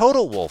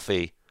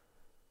 Wolfie,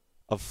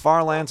 of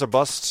Far Lands or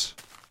Bust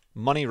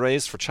money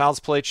raised for Child's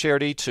Play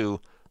charity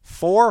to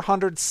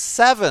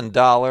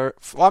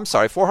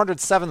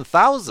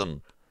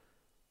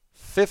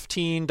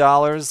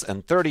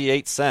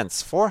 $407,015.38.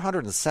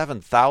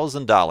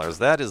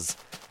 $407,000.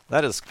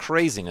 That is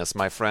craziness,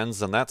 my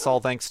friends, and that's all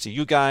thanks to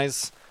you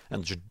guys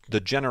and the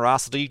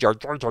generosity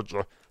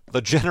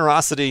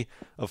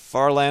of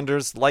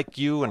Farlanders like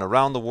you and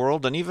around the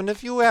world. And even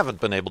if you haven't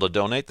been able to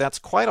donate, that's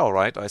quite all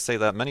right. I say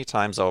that many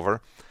times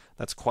over.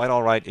 That's quite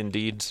all right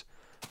indeed.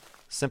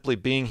 Simply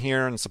being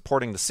here and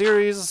supporting the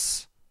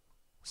series,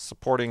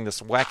 supporting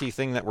this wacky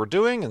thing that we're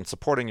doing, and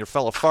supporting your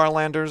fellow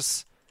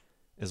Farlanders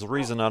is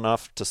reason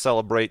enough to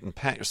celebrate and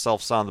pat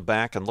yourselves on the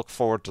back and look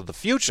forward to the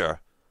future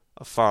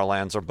of Far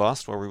Lands or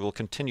Bust, where we will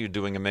continue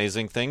doing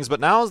amazing things.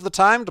 But now is the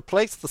time to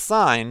place the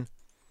sign.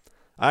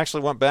 I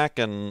actually went back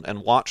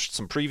and watched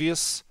some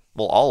previous,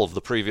 all of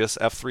the previous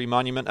F3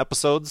 Monument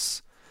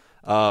episodes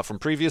from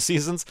previous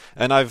seasons,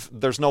 and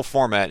there's no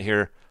format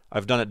here.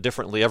 I've done it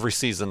differently every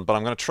season, but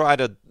I'm going to try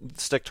to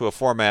stick to a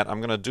format. I'm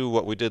going to do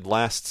what we did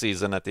last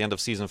season at the end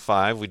of Season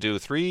 5. We do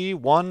 3,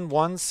 1,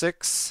 1,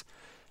 6,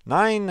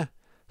 9,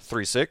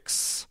 3,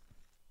 6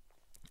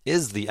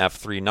 is the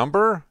F3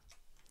 number.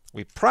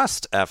 We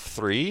pressed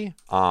F3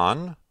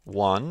 on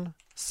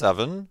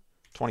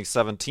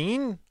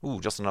 1/7/2017. Ooh,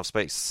 just enough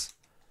space.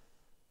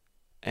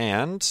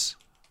 And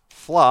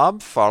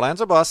Flob, Far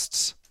Lands or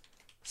Bust,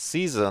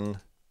 Season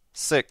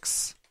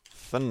 6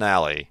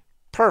 finale.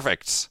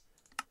 Perfect.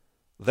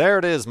 There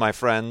it is, my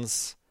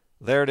friends.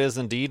 There it is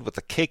indeed, with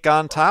the cake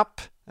on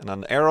top and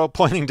an arrow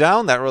pointing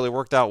down. That really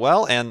worked out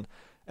well. And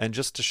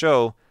just to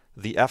show,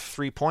 the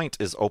F3 point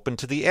is open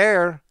to the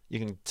air. You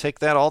can take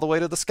that all the way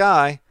to the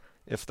sky.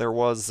 If there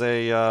was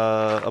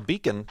a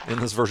beacon in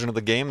this version of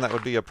the game, that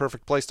would be a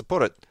perfect place to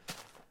put it.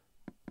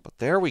 But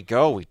there we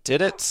go. We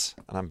did it.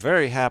 And I'm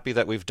very happy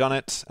that we've done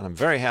it. And I'm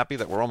very happy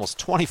that we're almost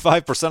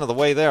 25% of the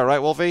way there,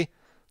 right, Wolfie?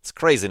 It's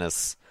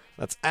craziness.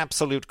 That's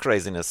absolute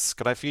craziness.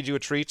 Could I feed you a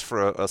treat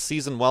for a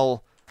season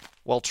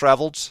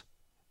well-traveled?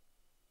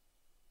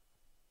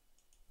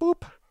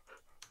 Boop.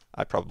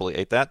 I probably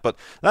ate that, but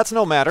that's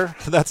no matter.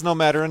 That's no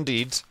matter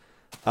indeed.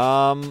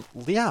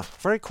 Yeah,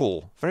 very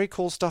cool. Very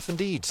cool stuff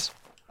indeed.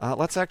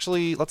 Let's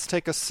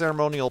take a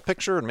ceremonial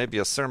picture and maybe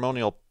a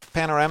ceremonial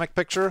panoramic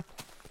picture.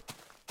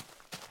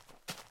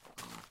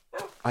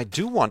 I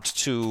do want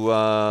to,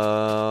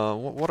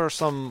 what are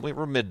some,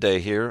 we're midday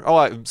here.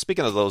 Oh,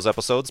 speaking of those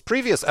episodes,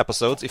 previous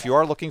episodes, if you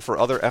are looking for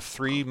other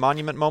F3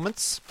 monument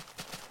moments,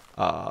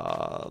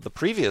 the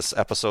previous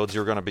episodes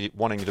you're going to be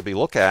wanting to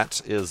look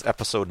at is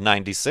episode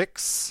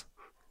 96,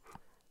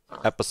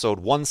 episode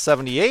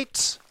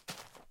 178,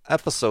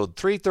 episode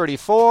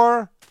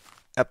 334,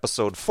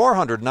 episode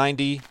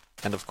 490,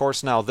 and of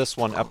course now this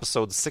one,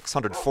 episode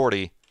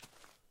 640,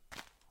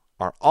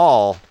 are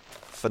all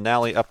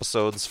finale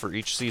episodes for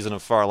each season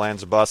of Far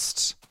Lands or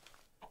Bust.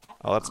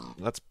 Oh,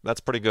 that's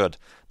pretty good.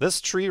 This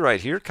tree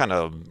right here kind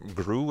of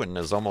grew and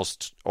is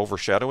almost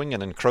overshadowing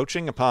and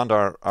encroaching upon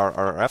our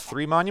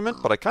F3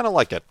 monument, but I kind of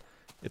like it.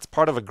 It's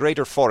part of a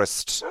greater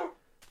forest.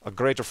 A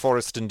greater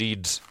forest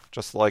indeed.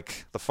 Just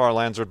like the Far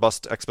Lands or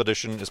Bust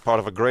expedition is part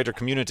of a greater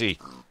community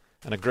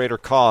and a greater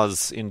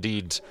cause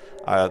indeed.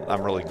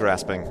 I'm really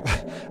grasping.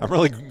 I'm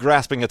really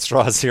grasping at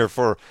straws here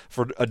for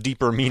a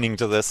deeper meaning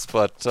to this,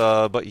 but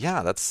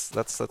yeah, that's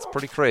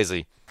pretty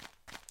crazy.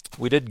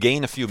 We did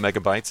gain a few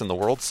megabytes in the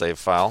world save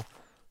file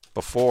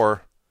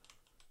before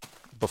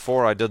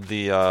I did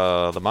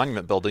the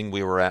monument building.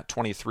 We were at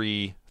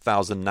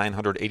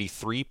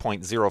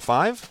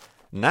 23,983.05.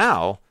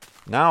 Now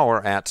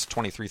we're at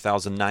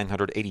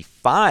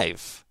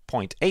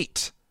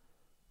 23,985.8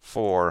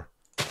 for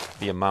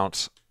the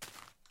amount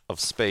of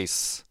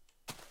space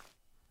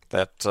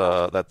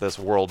that this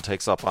world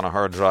takes up on a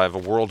hard drive, a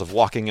world of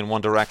walking in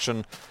one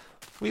direction.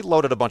 We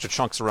loaded a bunch of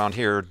chunks around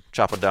here,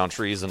 chopping down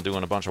trees and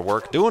doing a bunch of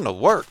work. Doing the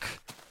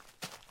work!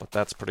 But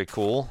that's pretty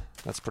cool.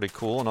 That's pretty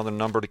cool. Another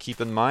number to keep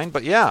in mind.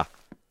 But yeah,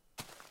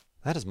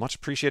 That is much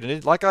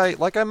appreciated. Like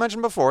I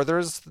mentioned before,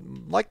 there's,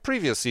 like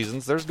previous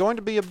seasons, there's going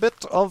to be a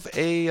bit of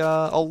a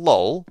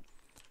lull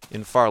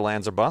in Far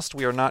Lands or Bust.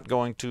 We are not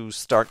going to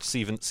start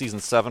season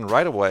 7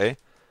 right away,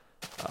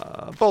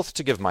 both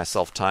to give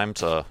myself time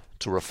to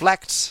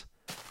reflect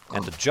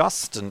and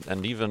adjust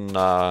and even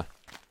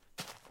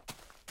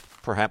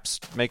perhaps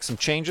make some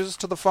changes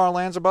to the Far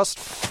Lands or Bust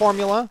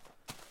formula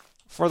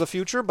for the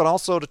future, but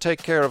also to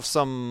take care of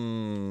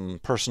some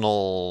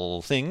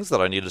personal things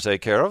that I need to take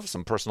care of,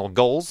 some personal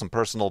goals, some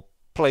personal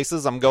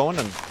places I'm going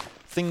and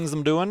things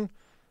I'm doing.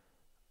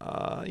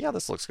 Yeah,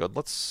 this looks good.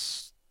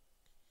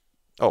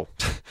 Oh,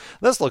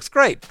 this looks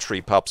great.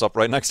 Tree pops up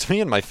right next to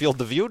me in my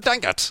field of view.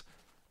 Dang it!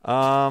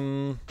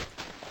 Oh,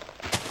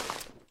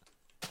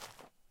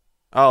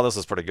 this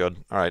is pretty good.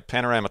 All right,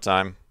 panorama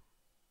time.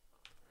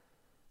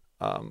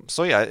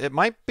 So yeah, it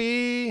might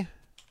be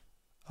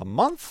a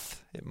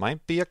month. It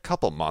might be a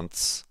couple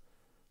months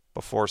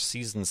before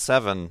Season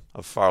 7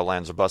 of Far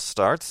Lands or Bust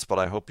starts, but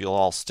I hope you'll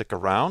all stick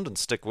around and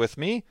stick with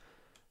me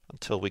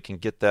until we can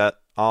get that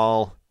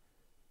all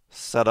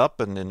set up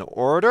and in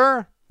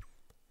order.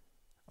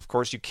 Of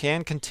course, you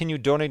can continue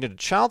donating to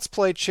Child's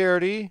Play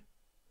charity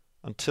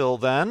until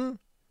then,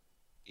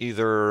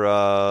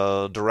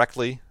 either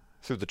directly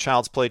through the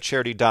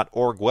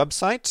childsplaycharity.org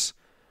website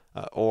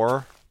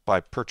or by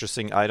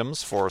purchasing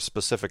items for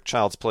specific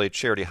Child's Play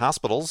charity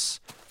hospitals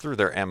through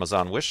their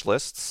Amazon wish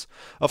lists.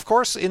 Of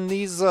course, in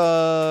these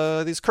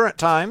current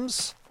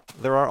times,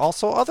 there are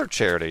also other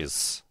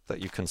charities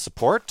that you can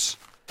support.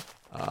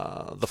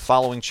 The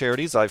following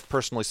charities I've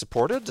personally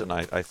supported, and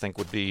I think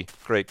would be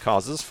great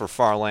causes for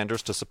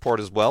Farlanders to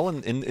support as well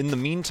in the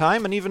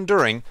meantime, and even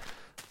during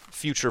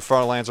future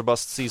Far Lands or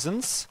Bust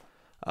seasons.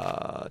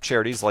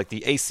 Charities like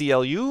the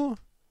ACLU,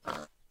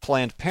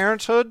 Planned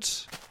Parenthood,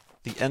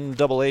 the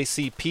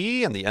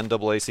NAACP, and the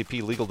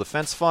NAACP Legal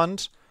Defense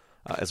Fund,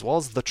 as well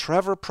as the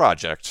Trevor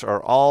Project,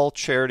 are all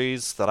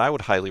charities that I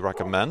would highly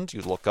recommend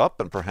you look up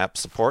and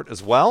perhaps support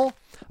as well.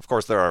 Of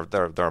course, there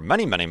are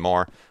many, many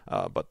more,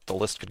 but the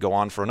list could go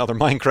on for another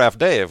Minecraft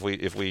day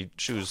if we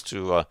choose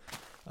to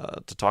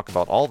talk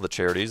about all the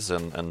charities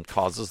and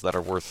causes that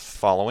are worth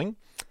following.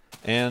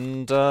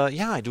 And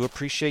yeah, I do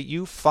appreciate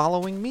you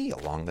following me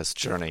along this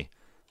journey.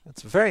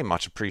 It's very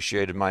much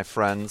appreciated, my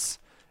friends.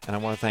 And I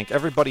want to thank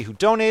everybody who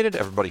donated,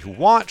 everybody who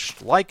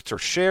watched, liked, or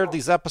shared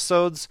these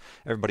episodes,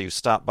 everybody who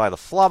stopped by the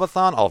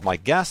Flobathon, all of my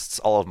guests,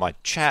 all of my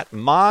chat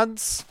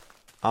mods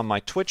on my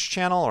Twitch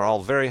channel are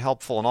all very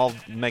helpful and all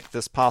make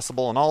this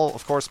possible. And all,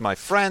 of course, my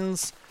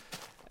friends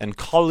and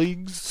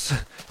colleagues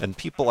and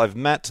people I've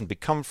met and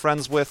become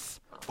friends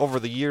with over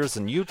the years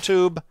in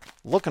YouTube.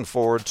 Looking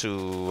forward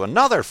to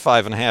another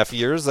 5.5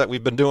 years that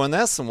we've been doing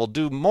this, and we'll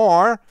do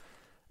more.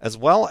 As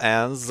well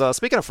as,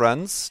 speaking of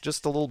friends,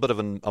 just a little bit of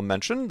a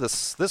mention.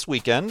 This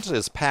weekend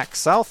is PAX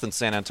South in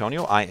San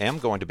Antonio. I am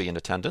going to be in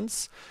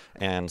attendance.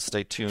 And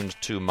stay tuned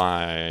to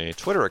my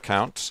Twitter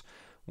account,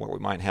 where we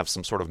might have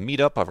some sort of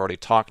meetup. I've already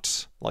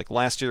talked, like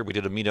last year, we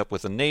did a meetup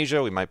with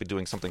Anasia. We might be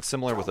doing something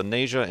similar with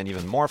Anasia and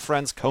even more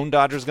friends. Cone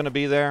Dodger's going to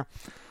be there.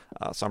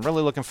 So I'm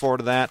really looking forward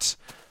to that.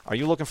 Are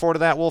you looking forward to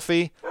that,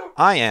 Wolfie?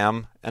 I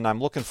am, and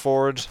I'm looking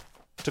forward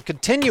to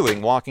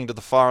continuing walking to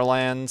the Far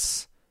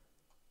Lands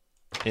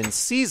in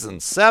Season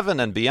 7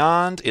 and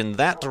beyond, in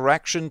that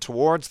direction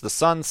towards the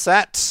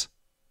sunset.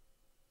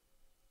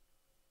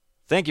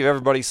 Thank you,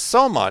 everybody,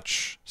 so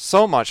much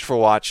for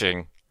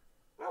watching.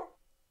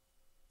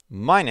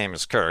 My name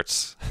is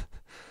Kurt.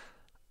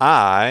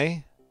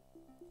 I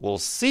will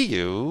see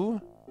you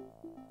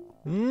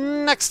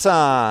next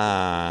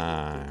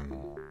time.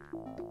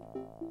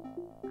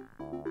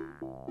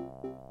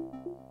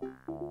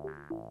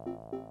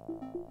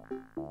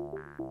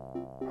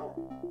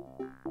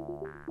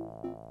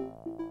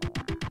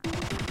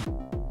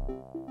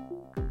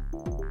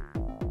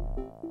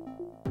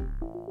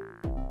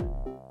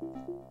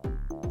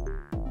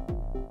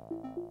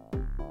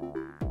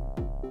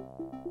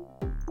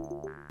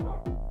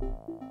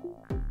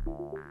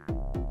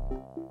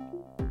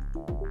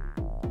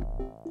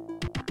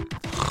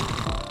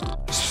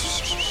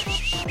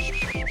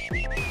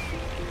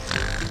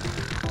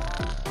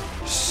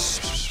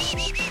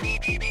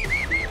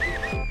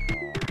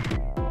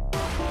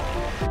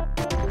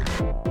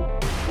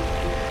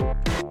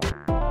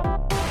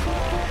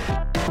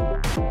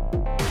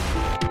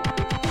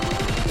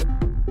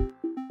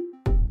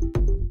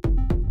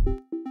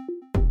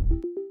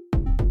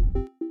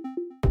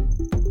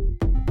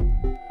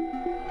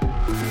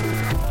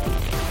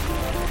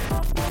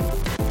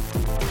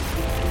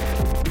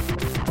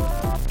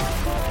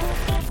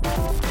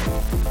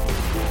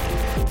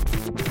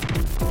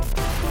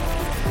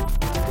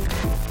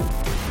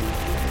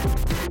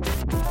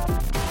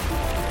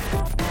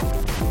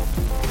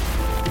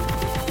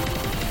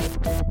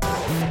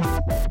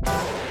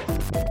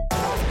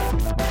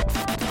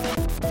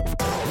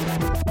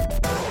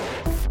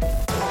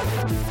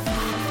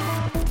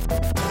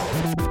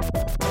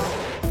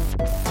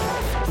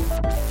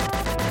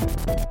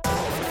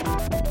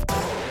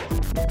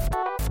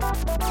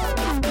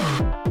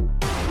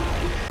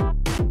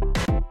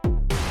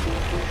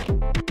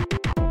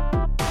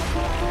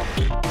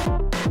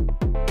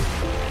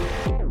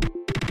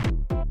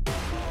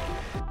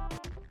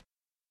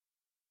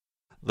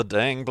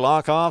 dang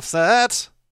block offset.